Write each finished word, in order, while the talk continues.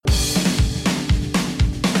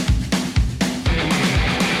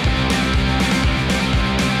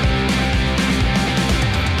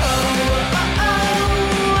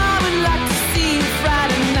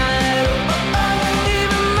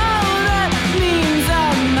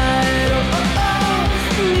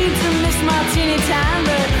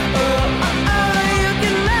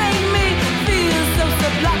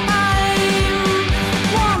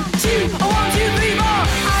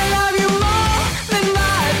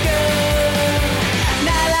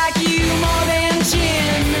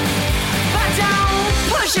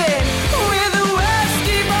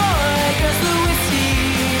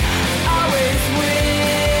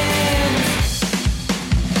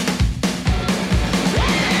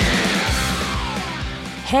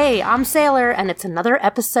Hey, I'm Sailor, and it's another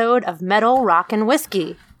episode of Metal, Rockin'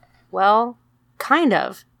 Whiskey. Well, kind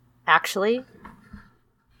of, actually.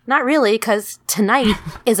 Not really, because tonight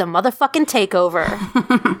is a motherfucking takeover.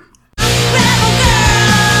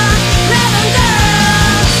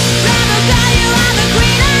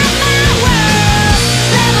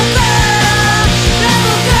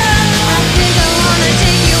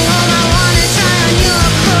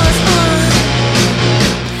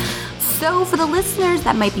 So for the listeners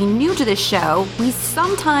that might be new to this show, we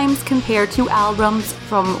sometimes compare two albums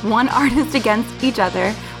from one artist against each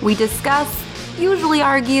other. We discuss, usually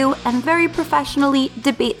argue, and very professionally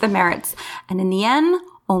debate the merits. And in the end,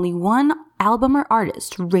 only one album or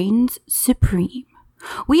artist reigns supreme.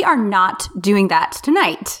 We are not doing that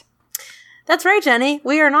tonight. That's right, Jenny.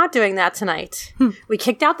 We are not doing that tonight. We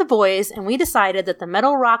kicked out the boys, and we decided that the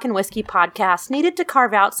Metal, Rockin' Whiskey podcast needed to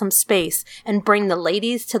carve out some space and bring the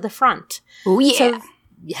ladies to the front. Oh, yeah. So,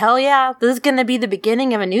 hell yeah. This is going to be the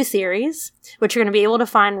beginning of a new series, which you're going to be able to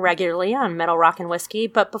find regularly on Metal, Rockin' Whiskey.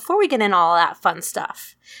 But before we get into all that fun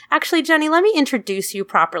stuff, actually, Jenny, let me introduce you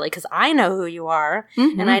properly, because I know who you are,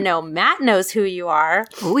 and I know Matt knows who you are.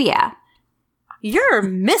 Oh, yeah. You're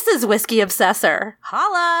Mrs. Whiskey Obsessor.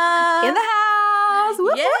 Holla! In the house!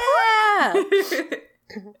 Yeah!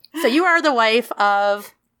 So you are the wife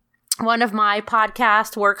of one of my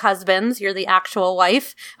podcast work husbands. You're the actual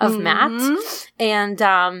wife of Matt. And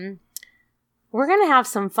we're going to have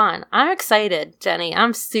some fun. I'm excited, Jenny.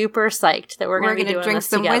 I'm super psyched that we're going to be doing drink this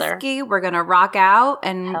some together. whiskey. We're going to rock out,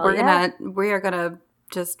 and Hell we are going to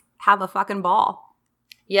just have a fucking ball.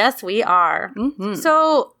 Yes, we are.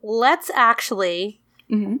 So let's actually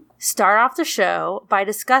start off the show by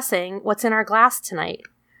discussing what's in our glass tonight.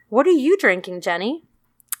 What are you drinking, Jenny?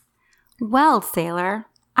 Well, Sailor,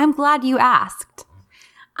 I'm glad you asked.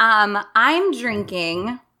 I'm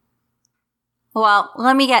drinking... Well,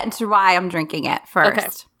 let me get into why I'm drinking it first.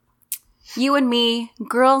 Okay. You and me,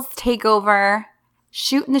 girls take over,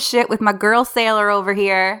 shooting the shit with my girl Sailor over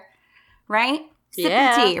here, right?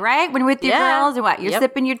 Sipping tea, right? When with your girls and what? You're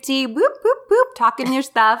sipping your tea, boop, boop, boop, talking your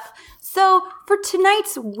stuff. So for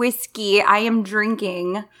tonight's whiskey, I am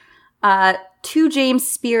drinking 2 James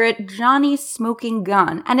Spirit Johnny Smoking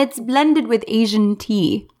Gun. And it's blended with Asian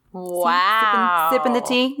tea. Wow. See, sipping the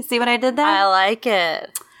tea. You see what I did there? I like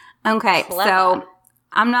it. Okay, Clever. So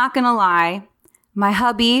I'm not going to lie. My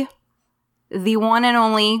hubby, the one and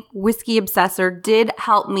only whiskey obsessor, did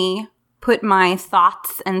help me put my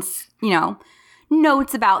thoughts and,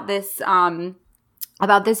 notes about this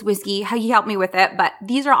whiskey. How he helped me with it, but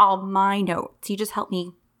these are all my notes. He just helped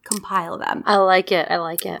me compile them. I like it.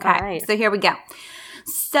 Okay, All right. so here we go.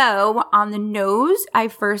 So on the nose, I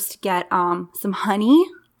first get some honey.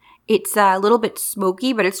 It's a little bit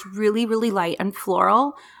smoky, but it's really, really light and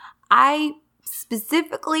floral. I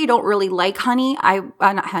specifically don't really like honey.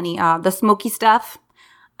 The smoky stuff.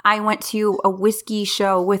 I went to a whiskey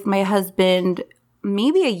show with my husband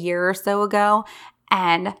maybe a year or so ago,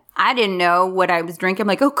 and I didn't know what I was drinking. I'm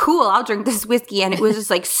like, oh, cool, I'll drink this whiskey. And it was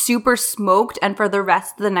just like super smoked. And for the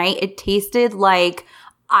rest of the night, it tasted like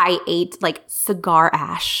I ate like cigar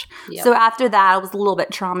ash. Yep. So after that, I was a little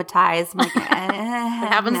bit traumatized. I'm like, it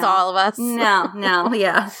happens to all of us. No,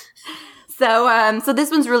 yeah. So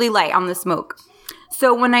this one's really light on the smoke.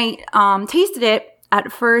 So when I tasted it,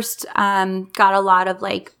 at first, got a lot of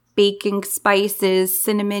like baking spices,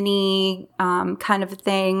 cinnamony kind of a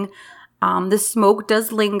thing. The smoke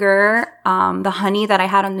does linger. The honey that I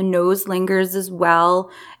had on the nose lingers as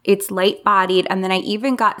well. It's light-bodied. And then I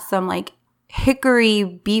even got some like hickory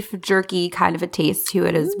beef jerky kind of a taste to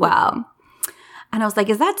it as well. And I was like,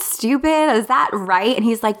 is that stupid? Is that right? And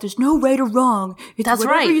he's like, there's no right or wrong. It's That's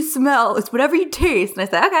whatever right. you smell. It's whatever you taste. And I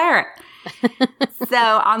said, okay, all right. So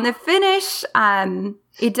on the finish,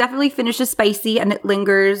 it definitely finishes spicy and it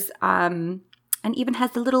lingers, and even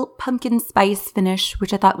has a little pumpkin spice finish,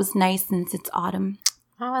 which I thought was nice since it's autumn.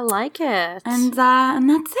 Oh, I like it. And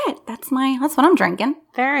that's it. That's what I'm drinking.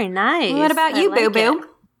 Very nice. What about you, like boo-boo? it.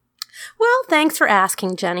 Well, thanks for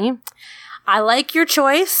asking, Jenny. I like your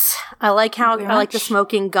choice. I like the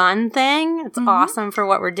smoking gun thing. It's awesome for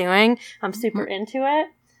what we're doing. I'm super into it.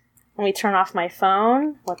 Let me turn off my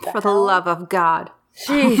phone. What the hell? For the love of God.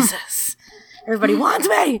 Jesus. Everybody wants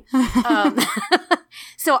me.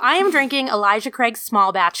 So I am drinking Elijah Craig's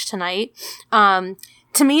Small Batch tonight.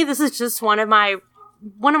 To me, this is just one of my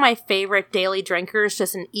one of my favorite daily drinkers,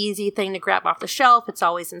 just an easy thing to grab off the shelf. It's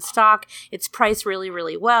always in stock. It's priced really,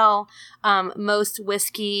 really well. Most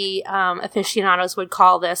whiskey aficionados would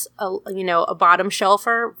call this a bottom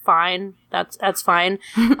shelfer. Fine. That's fine.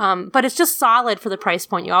 But it's just solid for the price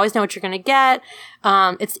point. You always know what you're going to get.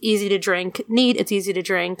 It's easy to drink neat. It's easy to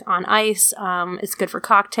drink on ice. It's good for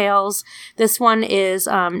cocktails. This one is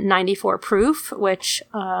 94 proof, which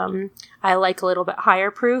I like a little bit higher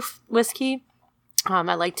proof whiskey.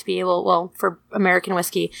 I like to be able, for American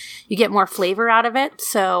whiskey, you get more flavor out of it.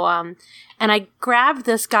 So, and I grabbed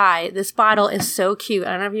this guy. This bottle is so cute.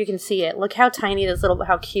 I don't know if you can see it. Look how tiny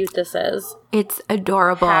how cute this is. It's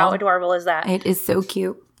adorable. How adorable is that? It is so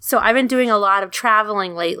cute. So I've been doing a lot of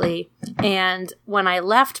traveling lately. And when I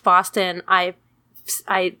left Boston, I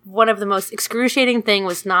one of the most excruciating thing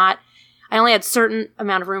was I only had certain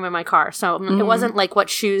amount of room in my car. So it wasn't like, what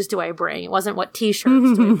shoes do I bring? It wasn't what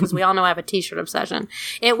t-shirts do I, because we all know I have a t-shirt obsession.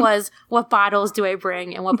 It was, what bottles do I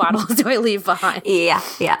bring and what bottles do I leave behind? Yeah.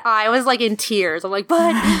 I was like in tears. I'm like, but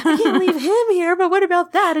I can't leave him here, but what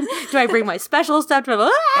about that? And do I bring my special stuff?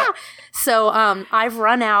 So I've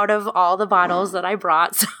run out of all the bottles that I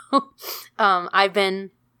brought. So I've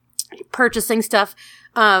been purchasing stuff.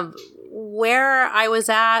 Where I was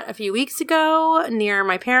at a few weeks ago near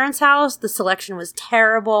my parents' house, the selection was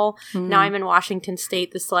terrible. Now I'm in Washington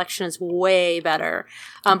State. The selection is way better.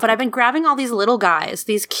 But I've been grabbing all these little guys,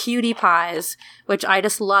 these cutie pies, which I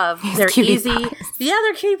just love. They're easy. Pies. Yeah,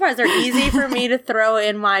 they're cutie pies. They're easy for me to throw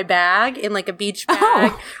in my bag, in like a beach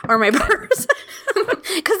bag or my purse.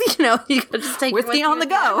 Because, you can just take whiskey on the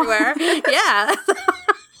go. Everywhere. Yeah.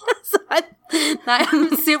 So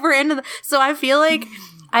I'm super into so I feel like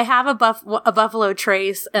I have a Buffalo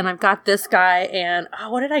Trace, and I've got this guy, and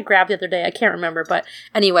what did I grab the other day? I can't remember, but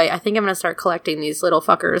anyway, I think I'm going to start collecting these little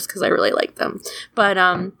fuckers because I really like them. But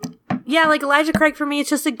yeah, like Elijah Craig for me, it's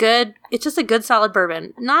just a good solid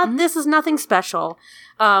bourbon. This is nothing special.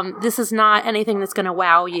 This is not anything that's going to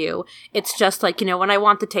wow you. It's just like, when I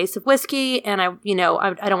want the taste of whiskey and I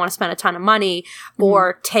don't want to spend a ton of money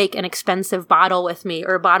or take an expensive bottle with me,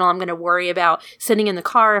 or a bottle I'm going to worry about sitting in the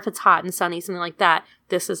car if it's hot and sunny, something like that.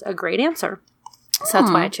 This is a great answer. So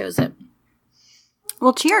that's why I chose it.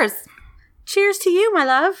 Well, cheers. Cheers to you, my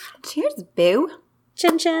love. Cheers, boo.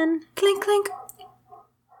 Chin chin. Clink, clink.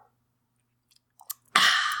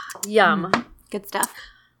 Yum. Good stuff.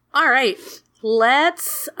 All right.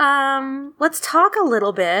 Let's talk a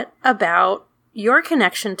little bit about your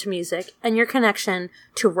connection to music and your connection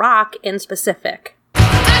to rock in specific.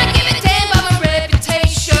 I give a damn about my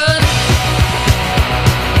reputation.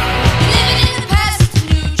 Living in the past, it's a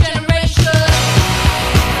new generation.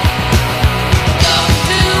 Don't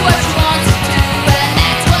do what you want to do, and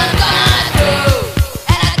that's what I'm gonna do.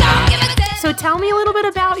 And I don't give a damn. So tell me a little bit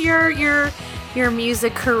about your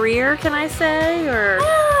music career, can I say? Or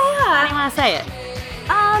how do you want to say it?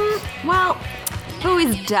 Well, I've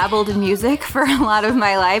always dabbled in music for a lot of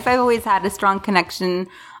my life. I've always had a strong connection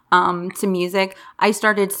to music. I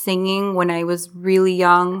started singing when I was really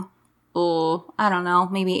young. I don't know,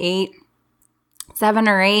 maybe 7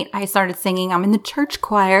 or 8. I started singing. I'm in the church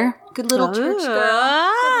choir. Good little church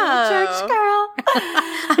girl. Good little church girl.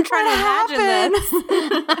 I'm trying to imagine this.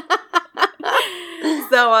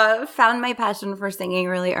 So found my passion for singing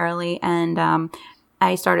really early, and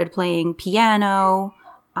I started playing piano.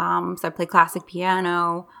 So I played classic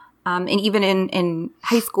piano. And even in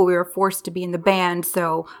high school, we were forced to be in the band.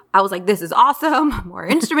 So I was like, this is awesome. More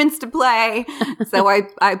instruments to play. So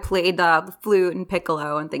I played the flute and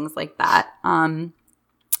piccolo and things like that. A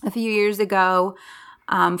few years ago,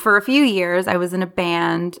 for a few years, I was in a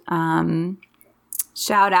band.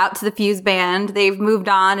 Shout out to the Fuse Band. They've moved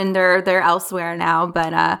on and they're elsewhere now.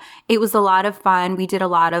 But it was a lot of fun. We did a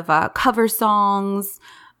lot of cover songs.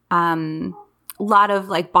 A lot of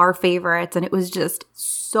like bar favorites, and it was just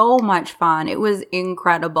so much fun. It was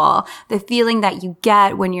incredible. The feeling that you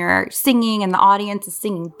get when you're singing and the audience is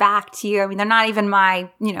singing back to you. I mean, they're not even my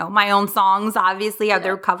own songs, obviously.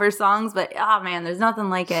 They're cover songs, but oh man, there's nothing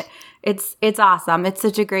like it. It's awesome. It's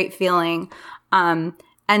such a great feeling. And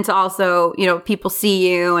to also, people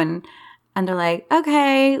see you and they're like,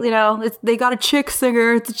 okay, they got a chick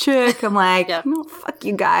singer. It's a chick. I'm like, no, fuck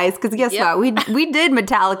you guys. Because guess what? We did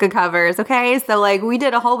Metallica covers, okay? So, like, we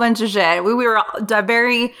did a whole bunch of shit. We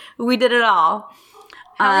did it all.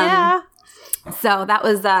 Yeah. So that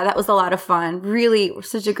was a lot of fun. Really,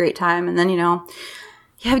 such a great time. And then, you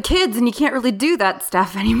have kids and you can't really do that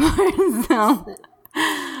stuff anymore. So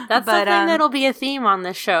that's the thing that'll be a theme on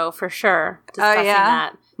this show for sure. Discussing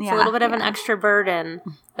that. It's a little bit of an extra burden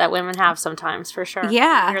that women have sometimes, for sure.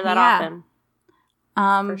 Yeah. I hear that often.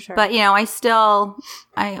 For sure. But, my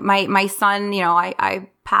son, I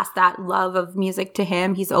passed that love of music to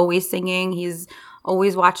him. He's always singing. He's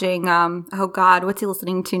always watching, oh God, what's he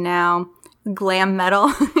listening to now? Glam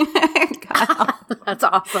metal. God. That's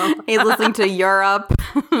awesome. He's listening to Europe.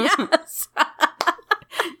 Yes.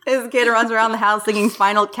 His kid runs around the house singing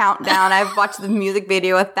Final Countdown. I've watched the music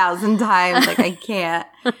video 1,000 times. Like, I can't.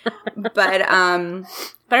 But,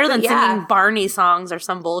 Better than singing Barney songs or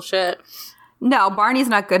some bullshit. no, Barney's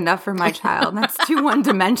not good enough for my child. That's too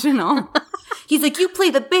one-dimensional. He's like, you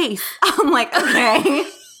play the bass. I'm like, okay.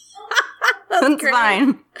 That's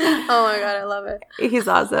fine. Oh my God, I love it. He's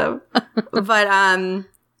awesome. But,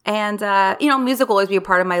 music will always be a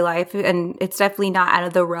part of my life, and it's definitely not out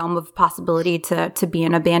of the realm of possibility to be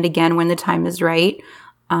in a band again when the time is right.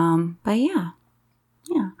 But yeah.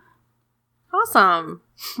 Awesome.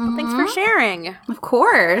 Well, thanks for sharing. Of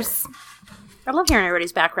course. I love hearing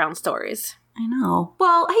everybody's background stories. I know.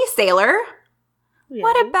 Well, hey, Sailor. Yeah.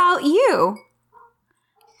 What about you?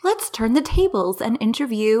 Let's turn the tables and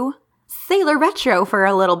interview Sailor Retro for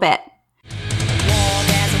a little bit.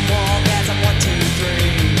 Wargasm, 1, 2, 3.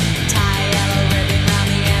 Tie yellow ribbon round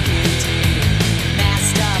the amputee.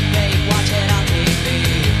 Masked up, bait, watch it on TV.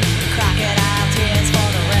 Crocodile tears for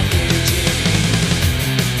the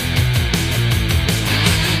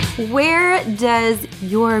refugee. Where does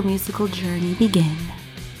your musical journey begin?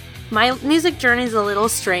 My music journey is a little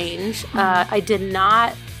strange. I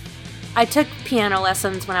took piano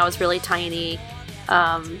lessons when I was really tiny.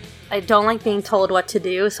 I don't like being told what to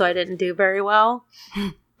do, so I didn't do very well.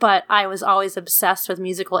 But I was always obsessed with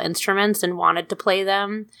musical instruments and wanted to play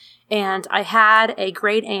them. And I had a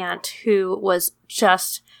great aunt who was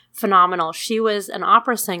just phenomenal. She was an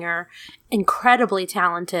opera singer, incredibly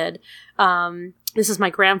talented. This is my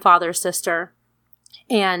grandfather's sister.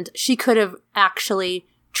 And she could have actually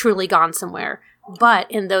truly gone somewhere. But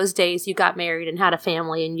in those days, you got married and had a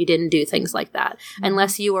family, and you didn't do things like that.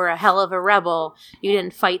 Unless you were a hell of a rebel, you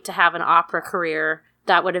didn't fight to have an opera career.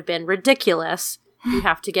 That would have been ridiculous. You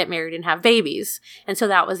have to get married and have babies. And so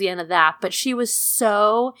that was the end of that. But she was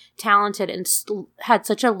so talented and had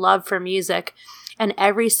such a love for music. And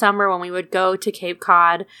every summer when we would go to Cape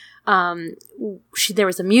Cod, there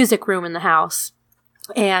was a music room in the house.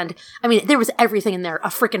 And I mean, there was everything in there. A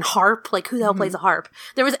freaking harp. Like, who the hell plays a harp?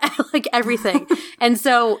 There was like everything. And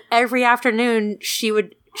so every afternoon she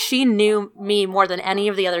knew me more than any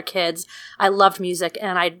of the other kids. I loved music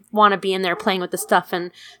and I'd want to be in there playing with the stuff. And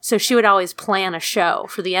so she would always plan a show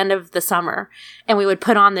for the end of the summer, and we would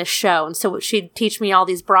put on this show. And so she'd teach me all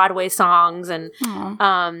these Broadway songs, and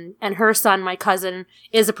her son, my cousin,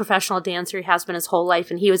 is a professional dancer. He has been his whole life,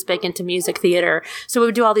 and he was big into music theater. So we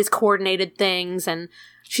would do all these coordinated things, and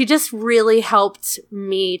she just really helped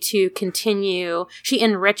me to continue. She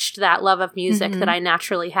enriched that love of music that I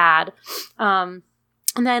naturally had.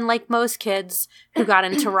 And then, like most kids who got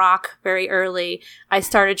into rock very early, I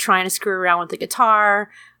started trying to screw around with the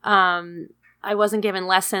guitar. I wasn't given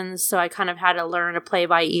lessons, so I kind of had to learn to play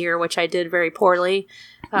by ear, which I did very poorly.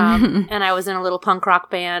 And I was in a little punk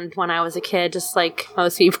rock band when I was a kid, just like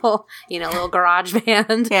most people, a little garage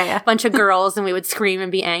band, Yeah. bunch of girls, and we would scream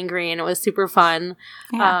and be angry, and it was super fun.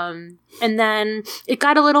 Yeah. And then it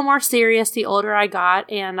got a little more serious the older I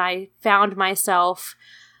got, and I found myself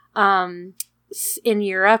in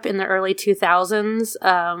Europe in the early 2000s.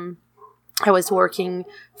 I was working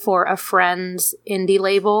for a friend's indie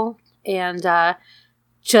label, and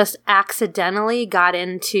just accidentally got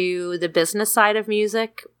into the business side of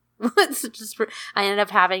music. I ended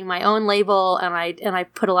up having my own label, and I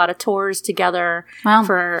put a lot of tours together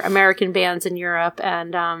for American bands in Europe,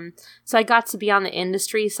 and so I got to be on the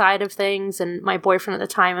industry side of things. And my boyfriend at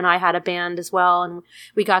the time and I had a band as well, and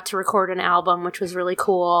we got to record an album, which was really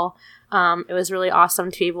cool. It was really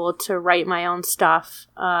awesome to be able to write my own stuff,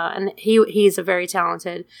 and he's a very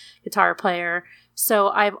talented guitar player. So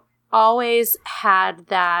I've always had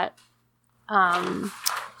that.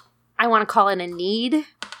 I want to call it a need.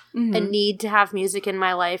 A need to have music in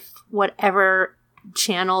my life, whatever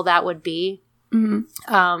channel that would be.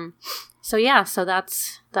 So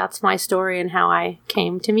that's my story and how I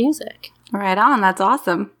came to music. Right on. That's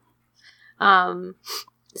awesome.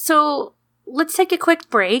 So let's take a quick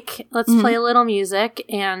break. Let's play a little music.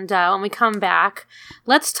 And when we come back,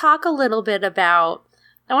 let's talk a little bit about,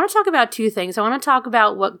 I want to talk about two things. I want to talk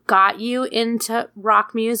about what got you into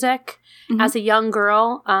rock music as a young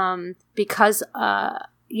girl, because,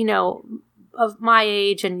 of my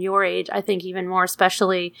age and your age, I think even more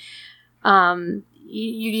especially,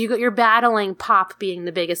 you're battling pop being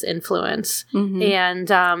the biggest influence. And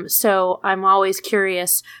so I'm always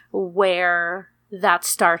curious where that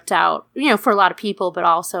starts out, for a lot of people, but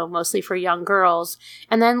also mostly for young girls.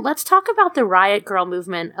 And then let's talk about the Riot Grrrl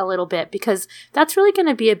movement a little bit, because that's really going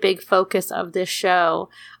to be a big focus of this show.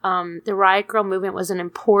 The Riot Grrrl movement was an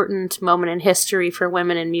important moment in history for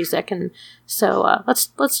women in music. And so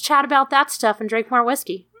let's chat about that stuff and drink more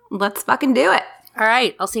whiskey. Let's fucking do it. All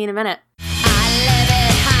right. I'll see you in a minute. I live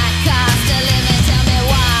it high cost of living, tell me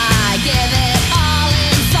why. Give it all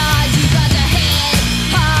inside, you got the head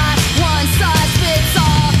high, one size fits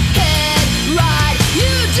all, head right,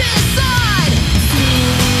 you decide.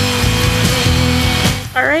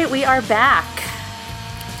 All right. We are back.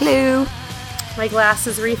 Hello. My glass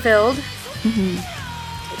is refilled. Take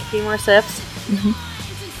a few more sips.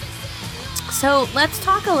 So let's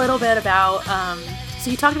talk a little bit about, so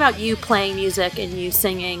you talked about you playing music and you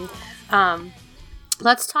singing.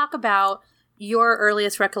 Let's talk about your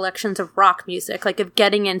earliest recollections of rock music, like of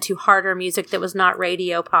getting into harder music that was not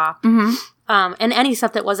radio pop. And any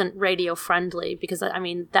stuff that wasn't radio friendly, because I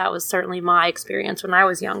mean, that was certainly my experience when I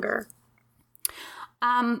was younger.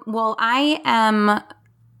 Well, I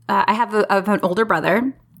have an older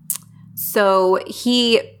brother, so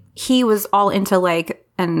he was all into like,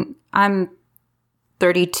 and I'm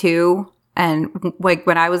 32, and like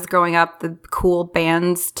when I was growing up, the cool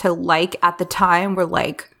bands to like at the time were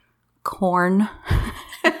like Korn,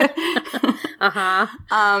 and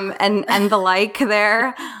the like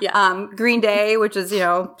there, Green Day, which is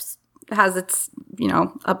has its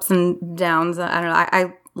ups and downs. I don't know.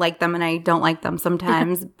 I like them and I don't like them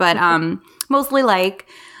sometimes, but mostly like.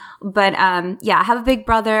 But I have a big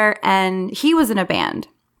brother, and he was in a band.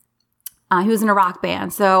 He was in a rock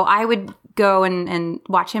band. So I would go and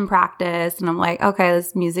watch him practice, and I'm like, okay,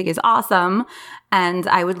 this music is awesome. And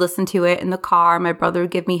I would listen to it in the car. My brother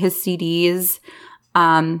would give me his CDs.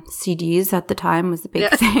 CDs at the time was the big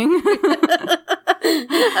thing.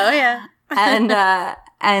 Oh, yeah. and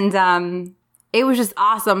it was just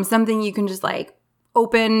awesome. Something you can just like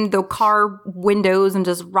open the car windows and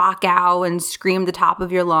just rock out and scream the top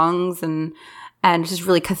of your lungs, and it's just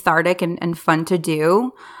really cathartic and fun to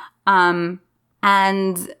do. In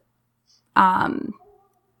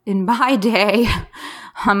my day,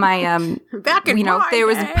 back in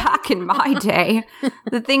my day,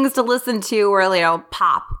 the things to listen to were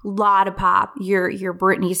pop, a lot of pop. Your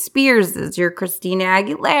Britney Spears's, your Christina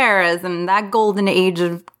Aguilera's, and that golden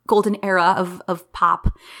era of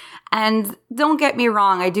pop. And don't get me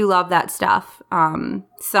wrong, I do love that stuff. Some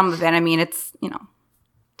of it, I mean, it's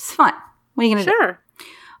it's fun. What are you gonna do? Sure.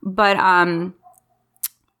 But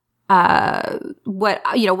what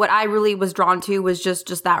I really was drawn to was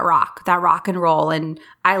just that rock and roll, and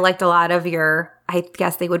I liked a lot of I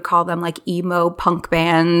guess they would call them like emo punk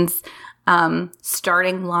bands,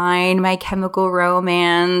 Starting Line, My Chemical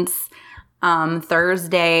Romance,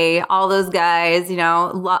 Thursday, all those guys,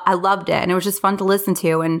 I loved it, and it was just fun to listen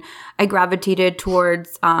to. And I gravitated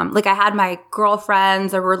towards, I had my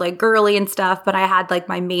girlfriends that were like girly and stuff, but I had like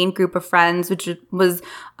my main group of friends, which was,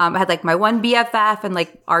 I had like my one BFF and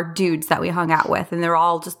like our dudes that we hung out with, and they're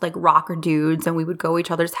all just like rocker dudes, and we would go to each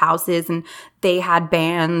other's houses, and they had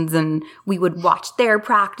bands, and we would watch their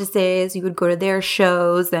practices, we would go to their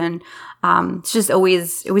shows, and it's just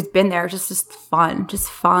always been there, just fun,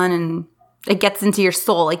 and it gets into your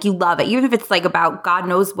soul. Like, you love it. Even if it's like about God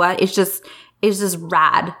knows what, it's just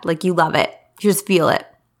rad. Like, you love it. You just feel it.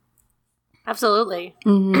 Absolutely.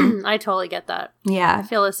 I totally get that. Yeah. I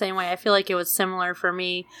feel the same way. I feel like it was similar for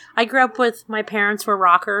me. I grew up with, my parents were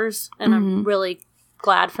rockers, and I'm really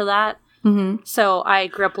glad for that. So I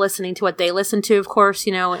grew up listening to what they listened to, of course,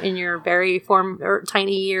 in your very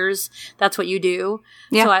tiny years. That's what you do.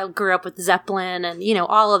 Yeah. So I grew up with Zeppelin and,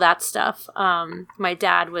 all of that stuff. My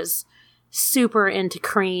dad was super into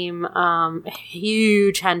Cream,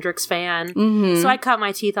 huge Hendrix fan. So I cut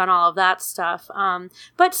my teeth on all of that stuff.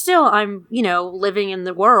 But still, I'm, living in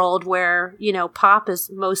the world where, pop is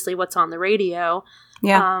mostly what's on the radio.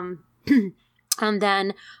 Yeah. And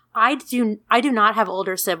then I do not have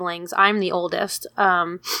older siblings. I'm the oldest.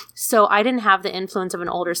 So I didn't have the influence of an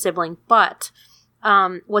older sibling. But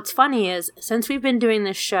what's funny is, since we've been doing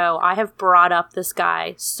this show, I have brought up this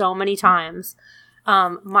guy so many times.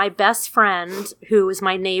 My best friend, who is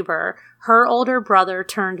my neighbor, her older brother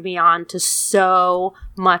turned me on to so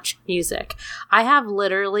much music. I have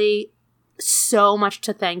literally so much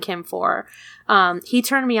to thank him for. He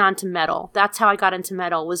turned me on to metal. That's how I got into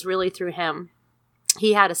metal, was really through him.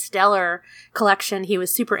 He had a stellar collection. He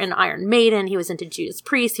was super into Iron Maiden. He was into Judas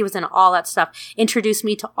Priest. He was into all that stuff. Introduced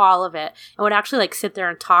me to all of it, and would actually sit there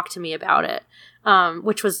and talk to me about it,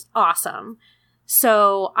 which was awesome.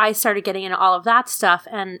 So I started getting into all of that stuff,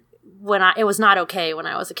 and it was not okay when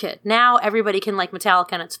I was a kid. Now everybody can like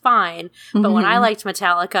Metallica and it's fine. But when I liked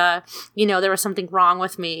Metallica, you know, there was something wrong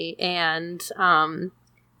with me. And,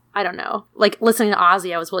 I don't know, like listening to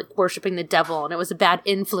Ozzy, I was like worshiping the devil and it was a bad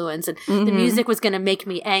influence and the music was going to make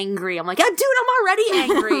me angry. I'm like, dude, I'm already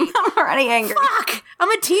angry. I'm already angry. Fuck!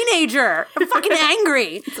 I'm a teenager. I'm fucking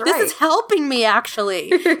angry. This is helping me,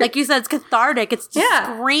 actually. Like you said, it's cathartic. It's just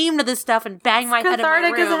scream to this stuff and bang my head in my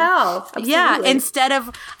room. Cathartic as hell. Absolutely. Yeah, instead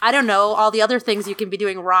of, I don't know, all the other things you can be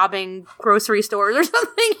doing, robbing grocery stores or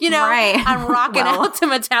something, you know? Right. I'm rocking out to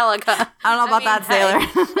Metallica. I don't know about that, Sailor.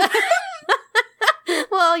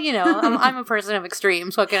 Well, you know, I'm a person of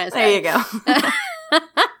extremes. What can I say? There you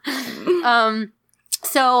go.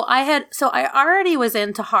 So I already was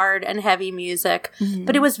into hard and heavy music,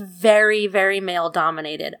 but it was very, very male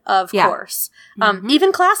dominated, of course.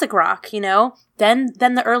 Even classic rock, you know, then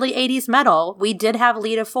the early 80s metal, we did have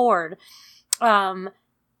Lita Ford.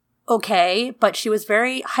 Okay, but she was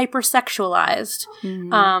very hypersexualized.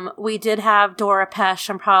 We did have Dora Pesch.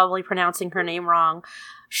 I'm probably pronouncing her name wrong.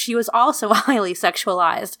 She was also highly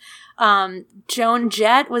sexualized. Joan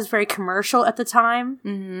Jett was very commercial at the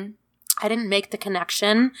time. I didn't make the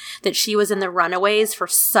connection that she was in the Runaways for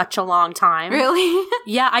such a long time. Really?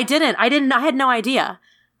 Yeah, I didn't. I had no idea.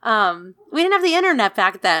 We didn't have the internet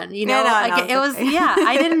back then, you know? It was,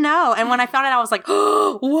 I didn't know. And when I found it, I was like,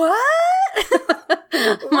 oh, what?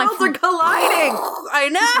 Worlds are colliding. I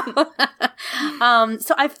know.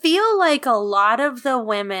 So I feel like a lot of the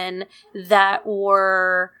women that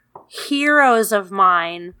were heroes of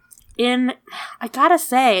mine I gotta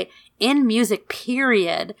say, in music,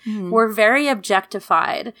 period, were very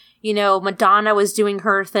objectified. You know, Madonna was doing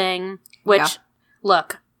her thing, which,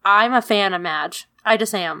 look, I'm a fan of Madge. I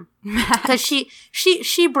just am. Because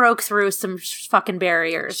she broke through some fucking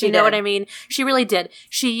barriers. You know what I mean? She really did.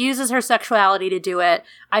 She uses her sexuality to do it.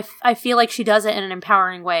 I feel like she does it in an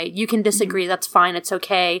empowering way. You can disagree. That's fine. It's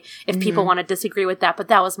okay if people want to disagree with that. But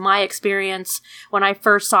that was my experience when I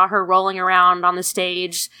first saw her rolling around on the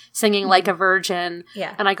stage singing Like a Virgin.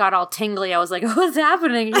 Yeah. And I got all tingly. I was like, what's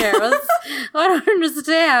happening here? I don't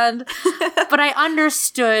understand. But I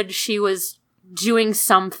understood she was doing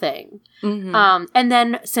something. And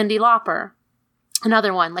then Cyndi Lauper,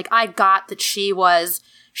 another one. Like, I got that she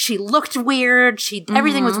looked weird.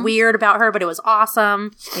 Everything was weird about her, but it was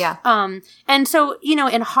awesome. Yeah. And so, you know,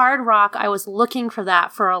 in hard rock, I was looking for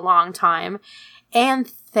that for a long time. And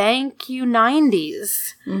thank you,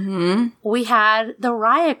 90s. We had the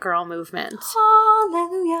Riot Girl movement.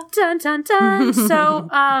 Hallelujah. Dun, dun, dun.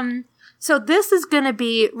 So this is going to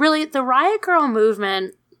be really, the Riot Girl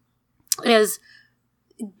movement is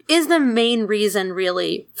the main reason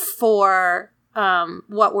really for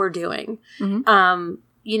what we're doing.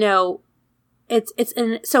 You know,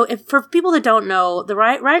 for people that don't know, the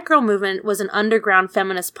Riot Girl movement was an underground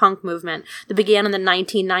feminist punk movement that began in the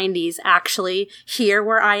 1990s, actually, here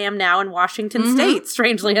where I am now in Washington State,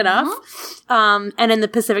 strangely enough, and in the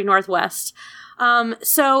Pacific Northwest.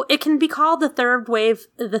 So it can be called the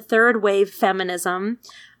third wave feminism.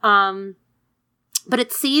 But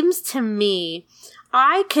it seems to me,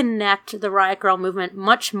 I connect the Riot Girl movement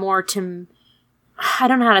much more to, I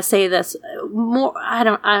don't know how to say this, more, I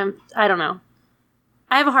don't know.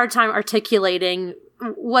 I have a hard time articulating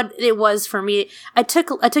what it was for me. I took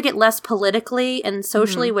it less politically and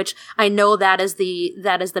socially, which I know that is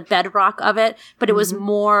the bedrock of it, but it was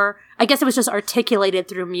more, I guess it was just articulated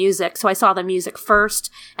through music. So I saw the music first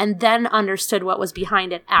and then understood what was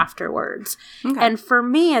behind it afterwards. Okay. And for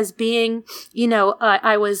me, as being, you know,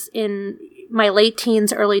 I was in my late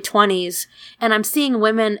teens, early 20s, and I'm seeing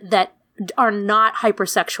women that are not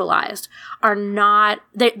hypersexualized, are not,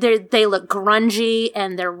 they look grungy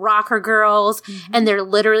and they're rocker girls and they're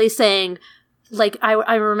literally saying, like, I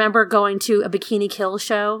remember going to a Bikini Kill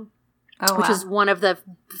show, which is one of the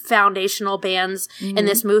foundational bands in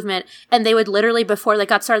this movement. And they would literally, before they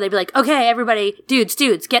got started, they'd be like, okay, everybody, dudes,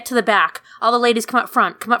 get to the back. All the ladies come up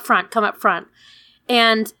front.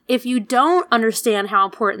 And if you don't understand how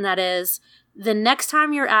important that is, the next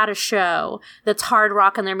time you're at a show that's hard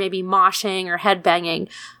rock and there may be moshing or headbanging,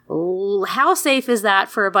 how safe is that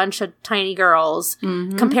for a bunch of tiny girls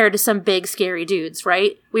compared to some big scary dudes,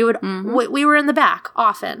 right? We were in the back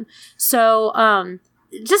often. So,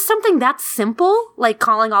 just something that simple, like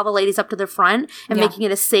calling all the ladies up to the front and making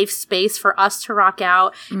it a safe space for us to rock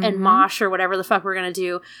out and mosh or whatever the fuck we're going to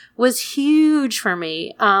do was huge for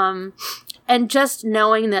me. And just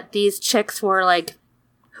knowing that these chicks were like,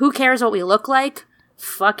 who cares what we look like?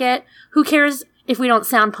 Fuck it. Who cares if we don't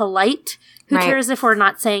sound polite? Who cares if we're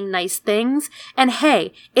not saying nice things? And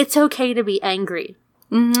hey, it's okay to be angry.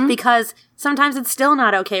 because sometimes it's still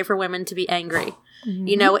not okay for women to be angry.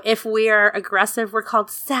 You know, if we are aggressive, we're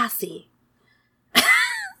called sassy.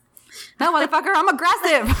 No, motherfucker, I'm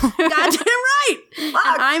aggressive. Goddamn right. And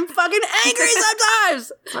I'm fucking angry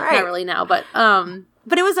sometimes. Right. Not really now, but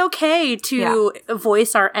it was okay to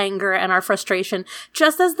voice our anger and our frustration,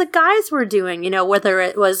 just as the guys were doing, you know, whether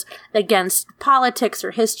it was against politics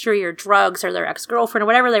or history or drugs or their ex-girlfriend or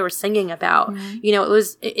whatever they were singing about. You know,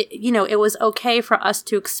 it was okay for us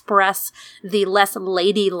to express the less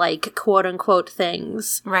ladylike, quote unquote,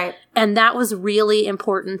 things. Right. And that was really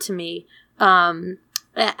important to me.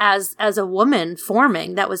 As a woman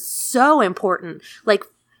forming, that was so important. Like,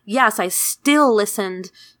 yes, I still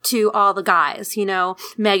listened to all the guys, you know,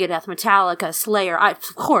 Megadeth, Metallica, Slayer.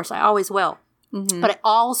 Of course, I always will. But I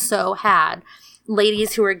also had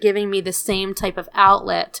ladies who were giving me the same type of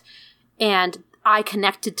outlet, and I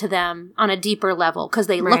connected to them on a deeper level because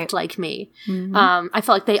they looked like me. I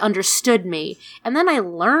felt like they understood me. And then I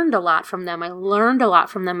learned a lot from them. I learned a lot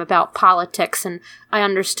from them about politics, and I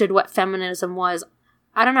understood what feminism was.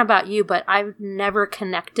 I don't know about you, but I've never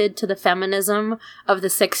connected to the feminism of the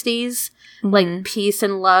 60s, like peace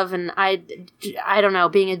and love. And I don't know,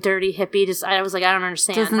 being a dirty hippie, I was like, I don't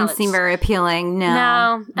understand. Doesn't seem very appealing.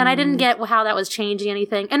 No. And I didn't get how that was changing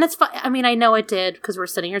anything. And it's I mean, I know it did because we're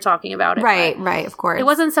sitting here talking about it. Right, of course. It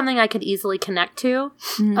wasn't something I could easily connect to.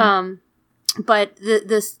 But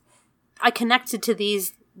I connected to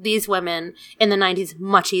these women in the 90s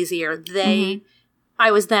much easier. I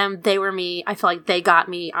was them, they were me. I feel like they got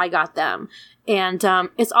me, I got them. And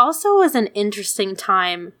it's also was an interesting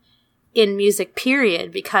time in music,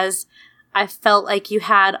 period, because I felt like you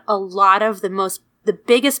had a lot of the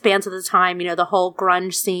biggest bands at the time, you know, the whole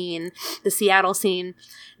grunge scene, the Seattle scene.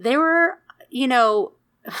 They were, you know,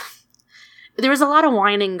 there was a lot of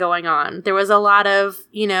whining going on. There was a lot of,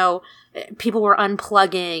 you know, people were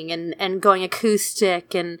unplugging and going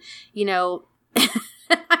acoustic and, you know...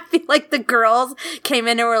 I feel like the girls came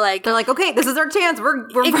in and were like... They're like, okay, this is our chance. We're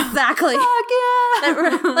exactly. Fuck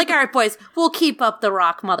yeah. Like, all right, boys, we'll keep up the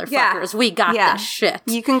rock, motherfuckers. We got this shit.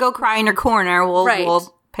 You can go cry in your corner.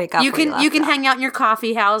 We'll pick up. You can hang out in your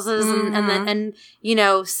coffee houses and you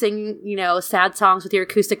know, sing, you know, sad songs with your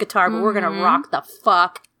acoustic guitar, but we're gonna rock the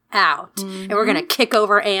fuck out. And we're gonna kick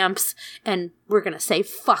over amps and we're gonna say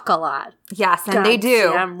fuck a lot. Yes, and they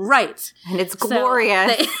do. I'm right. And it's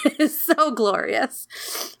glorious. It's so glorious.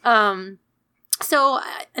 So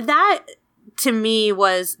that to me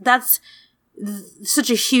that's such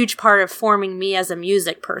a huge part of forming me as a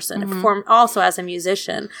music person, also as a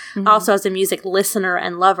musician, also as a music listener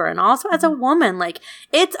and lover, and also as a woman. Like,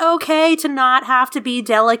 it's okay to not have to be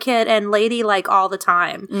delicate and ladylike all the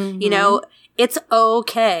time. You know, it's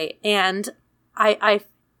okay. And I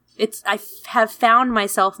have found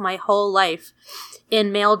myself my whole life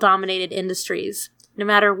in male-dominated industries. No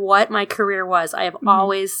matter what my career was, I have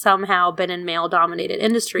always somehow been in male-dominated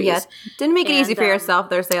industries. Yes. Didn't make it easy for yourself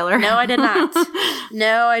there, Sailor. No, I did not.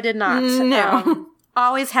 No, I did not. No.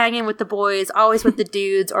 Always hanging with the boys, always with the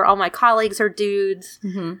dudes, or all my colleagues are dudes.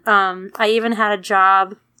 I even had a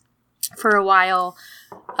job for a while,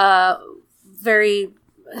 very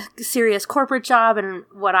serious corporate job, and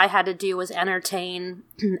what I had to do was entertain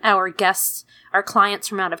our guests, our clients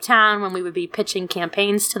from out of town when we would be pitching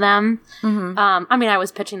campaigns to them. I mean, I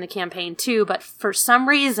was pitching the campaign too, but for some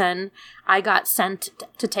reason I got sent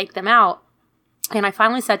to take them out. And I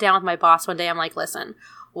finally sat down with my boss one day. I'm like, listen,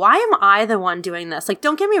 why am I the one doing this? Like,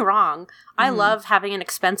 don't get me wrong. I love having an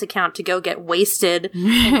expense account to go get wasted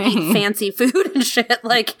and eat fancy food and shit.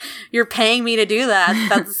 Like, you're paying me to do that.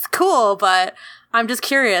 That's cool, but I'm just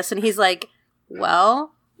curious. And he's like,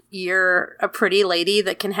 well, you're a pretty lady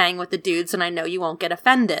that can hang with the dudes, and I know you won't get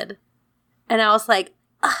offended. And I was like,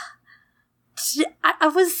 I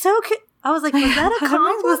was like, was that a compliment? How am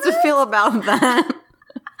I supposed to feel about that?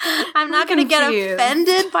 I'm not going to get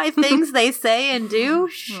offended by things they say and do?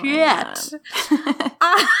 Shit. That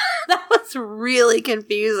was really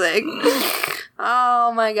confusing.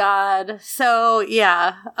 Oh my God. So,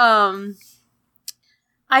 yeah.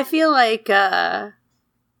 I feel like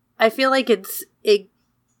it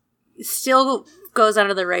still goes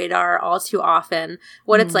under the radar all too often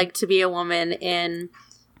what it's like to be a woman in,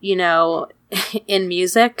 you know, in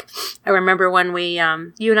music. I remember when we,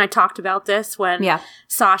 you and I talked about this when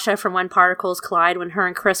Sasha from When Particles Collide, when her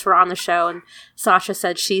and Chris were on the show, and Sasha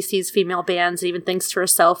said she sees female bands and even thinks to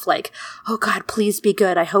herself like, oh God, please be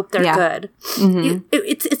good. I hope they're good.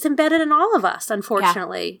 It's embedded in all of us,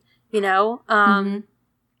 unfortunately, you know,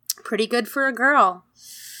 pretty good for a girl.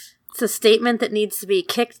 It's a statement that needs to be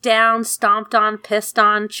kicked down, stomped on, pissed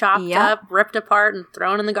on, chopped up, ripped apart, and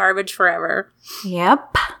thrown in the garbage forever.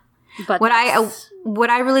 Yep. But what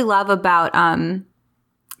I really love about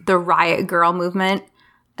the Riot Girl movement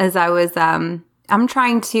is I'm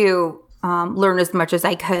trying to learn as much as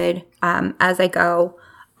I could as I go.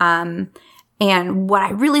 And what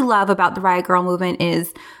I really love about the Riot Girl movement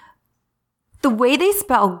is the way they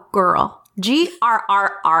spell girl,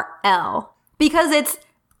 Grrrl, because it's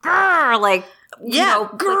grrr, like, you know,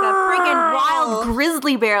 like a freaking wild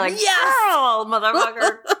grizzly bear, like, girl,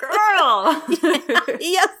 motherfucker, girl.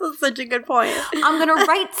 Yes, that's such a good point. I'm going to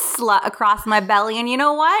write slut across my belly, and you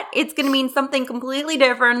know what? It's going to mean something completely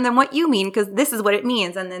different than what you mean, because this is what it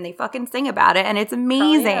means, and then they fucking sing about it, and it's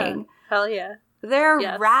amazing. Hell yeah.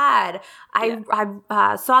 They're rad.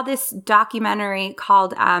 I saw this documentary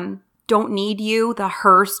called Don't Need You, the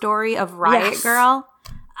Her story of Riot Girl.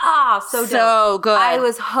 Ah, so good. I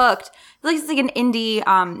was hooked. It's like an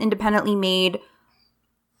independently made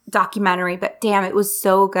documentary, but damn, it was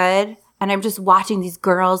so good. And I'm just watching these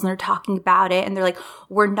girls and they're talking about it and they're like,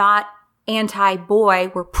 we're not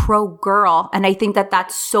anti-boy, we're pro-girl. And I think that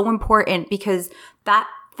that's so important because that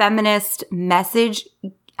feminist message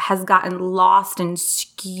has gotten lost and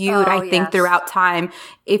skewed, I think, throughout time.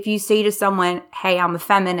 If you say to someone, hey, I'm a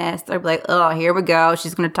feminist, they'll be like, oh, here we go.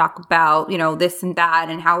 She's going to talk about, you know, this and that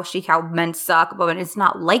and how men suck. But it's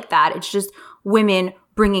not like that. It's just women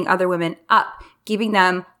bringing other women up, giving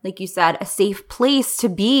them, like you said, a safe place to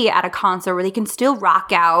be at a concert where they can still rock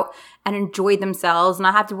out and enjoy themselves,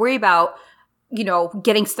 not have to worry about, you know,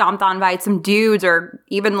 getting stomped on by some dudes or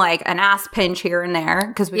even like an ass pinch here and there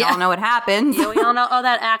because we all know what happens. Yeah, we all know,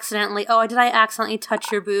 did I accidentally touch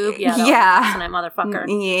your boob? Yeah. Accident, motherfucker.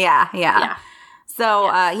 Yeah. So,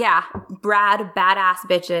 Brad, badass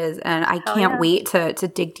bitches, and I can't wait to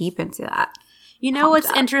dig deep into that. You know what's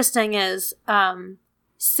interesting is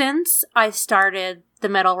since I started the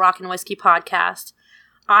Metal Rock and Whiskey podcast,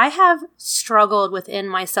 I have struggled within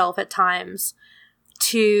myself at times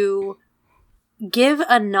to give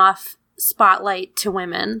enough spotlight to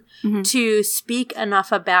women, to speak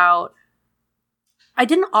enough about. I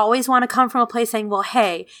didn't always want to come from a place saying, well,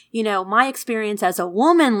 hey, you know, my experience as a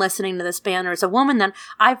woman listening to this band or as a woman, then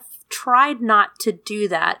I've tried not to do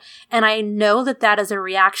that. And I know that that is a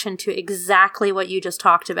reaction to exactly what you just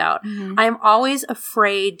talked about. I'm always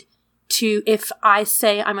afraid to, if I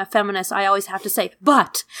say I'm a feminist, I always have to say,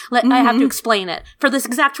 but I have to explain it for this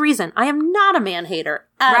exact reason. I am not a man hater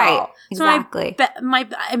at all. So exactly.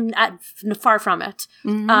 I'm far from it.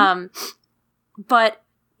 But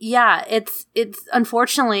yeah, it's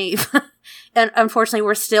unfortunately, and unfortunately,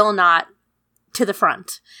 we're still not to the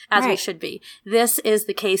front as we should be. This is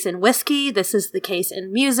the case in whiskey. This is the case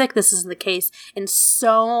in music. This is the case in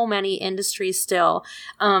so many industries still.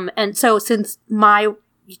 And so since my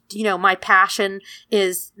passion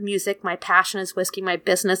is music, my passion is whiskey, my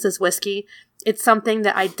business is whiskey, it's something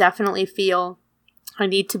that I definitely feel I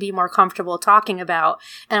need to be more comfortable talking about.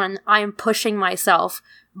 And I'm pushing myself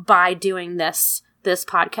by doing this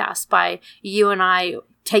podcast, by you and I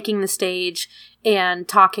taking the stage and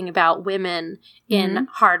talking about women in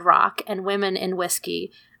hard rock and women in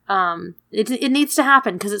whiskey. It needs to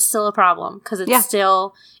happen because it's still a problem, because it's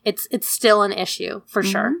still an issue for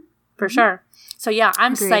sure. So yeah,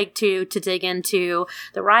 I'm psyched to dig into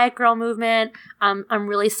the Riot Girl movement. I'm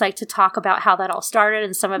really psyched to talk about how that all started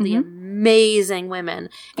and some of the amazing women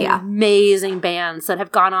and amazing bands that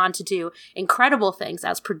have gone on to do incredible things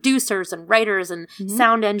as producers and writers and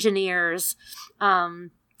sound engineers,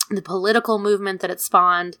 the political movement that it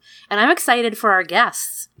spawned. And I'm excited for our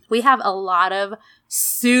guests. We have a lot of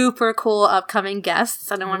super cool upcoming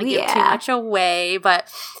guests. I don't want to give too much away,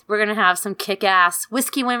 but we're going to have some kick-ass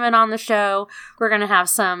whiskey women on the show. We're going to have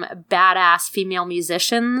some badass female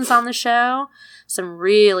musicians on the show. Some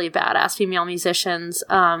really badass female musicians.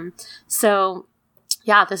 So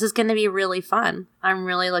yeah, this is going to be really fun. I'm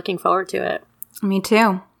really looking forward to it. Me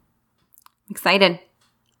too. Excited.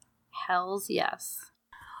 Hells yes.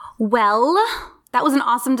 Well, that was an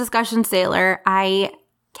awesome discussion, Sailor. I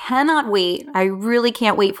cannot wait. I really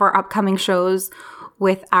can't wait for our upcoming shows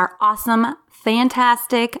with our awesome,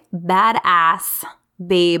 fantastic, badass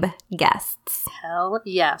babe guests. Hell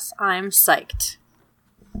yes. I'm psyched.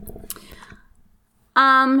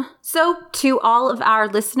 So to all of our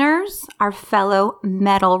listeners, our fellow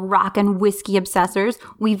metal, rock, and whiskey obsessors,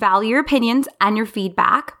 we value your opinions and your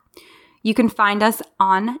feedback. You can find us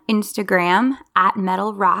on Instagram at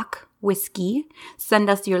Metal Rock Whiskey. Send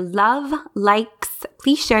us your love, likes.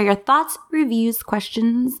 Please share your thoughts, reviews,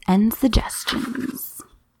 questions, and suggestions.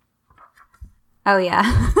 Oh,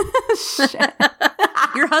 yeah. Shit.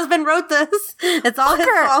 Your husband wrote this. It's all his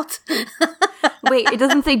fault. Wait, it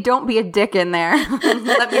doesn't say don't be a dick in there.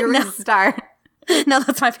 Let me restart. No,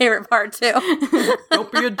 that's my favorite part, too.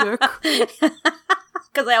 Don't be a dick.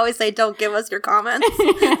 Because I always say, don't give us your comments.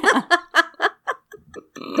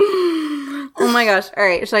 Oh my gosh. All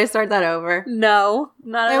right. Should I start that over? No,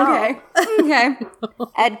 not at all. Okay.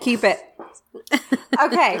 Ed, keep it.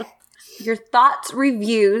 Okay. Your thoughts,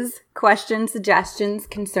 reviews, questions, suggestions,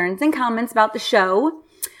 concerns, and comments about the show.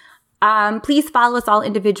 Please follow us all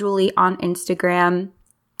individually on Instagram.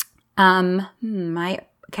 My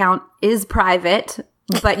account is private,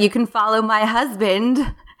 but you can follow my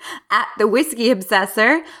husband at the Whiskey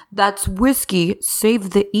Obsessor. That's whiskey,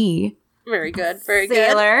 save the E. Very good. Very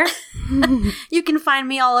Sailor. good. You can find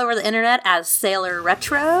me all over the internet as Sailor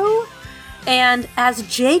Retro. And as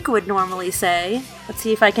Jake would normally say, let's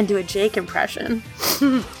see if I can do a Jake impression.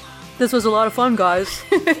 This was a lot of fun, guys.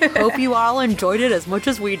 Hope you all enjoyed it as much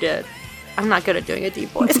as we did. I'm not good at doing a deep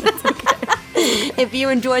voice. If you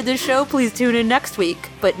enjoyed this show, please tune in next week.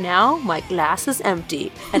 But now my glass is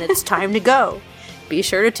empty and it's time to go. Be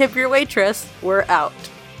sure to tip your waitress. We're out.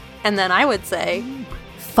 And then I would say,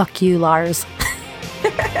 fuck you, Lars.